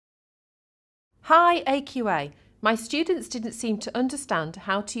Hi AQA, my students didn't seem to understand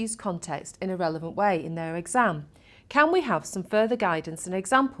how to use context in a relevant way in their exam. Can we have some further guidance and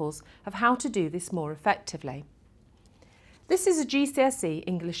examples of how to do this more effectively? This is a GCSE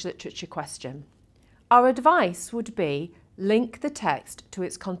English Literature question. Our advice would be link the text to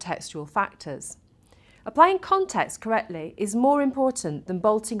its contextual factors. Applying context correctly is more important than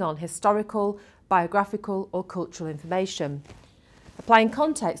bolting on historical, biographical or cultural information. Applying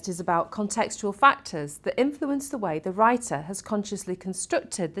context is about contextual factors that influence the way the writer has consciously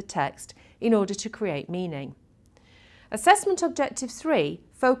constructed the text in order to create meaning. Assessment Objective 3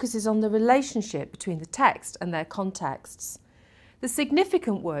 focuses on the relationship between the text and their contexts, the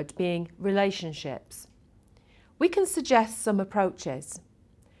significant word being relationships. We can suggest some approaches.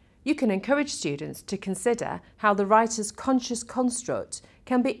 You can encourage students to consider how the writer's conscious construct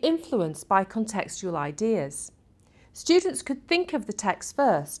can be influenced by contextual ideas. Students could think of the text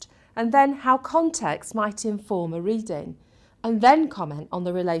first and then how context might inform a reading, and then comment on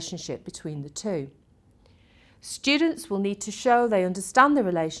the relationship between the two. Students will need to show they understand the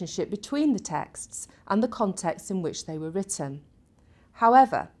relationship between the texts and the context in which they were written.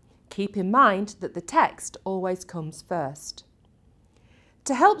 However, keep in mind that the text always comes first.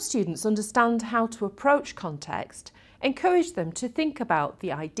 To help students understand how to approach context, encourage them to think about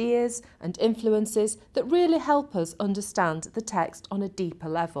the ideas and influences that really help us understand the text on a deeper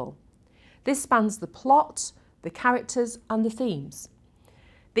level. This spans the plot, the characters and the themes.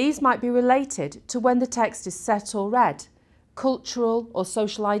 These might be related to when the text is set or read, cultural or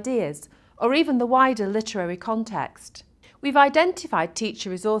social ideas, or even the wider literary context. We've identified teacher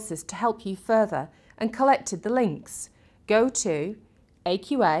resources to help you further and collected the links. Go to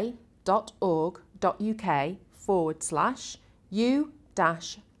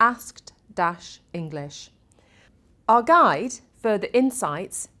aqa.org.uk/u-asked-English. Our guide, Further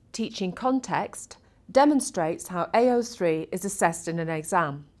Insights, Teaching Context, demonstrates how AO3 is assessed in an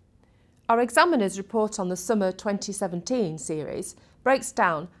exam. Our examiner's report on the Summer 2017 series breaks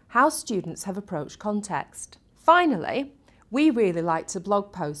down how students have approached context. Finally, we really liked a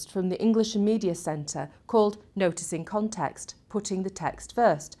blog post from the English and Media Centre called Noticing Context, Putting the Text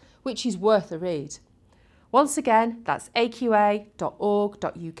First, which is worth a read. Once again, that's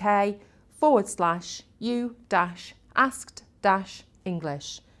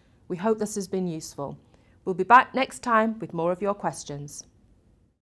aqa.org.uk/u-asked-English. We hope this has been useful. We'll be back next time with more of your questions.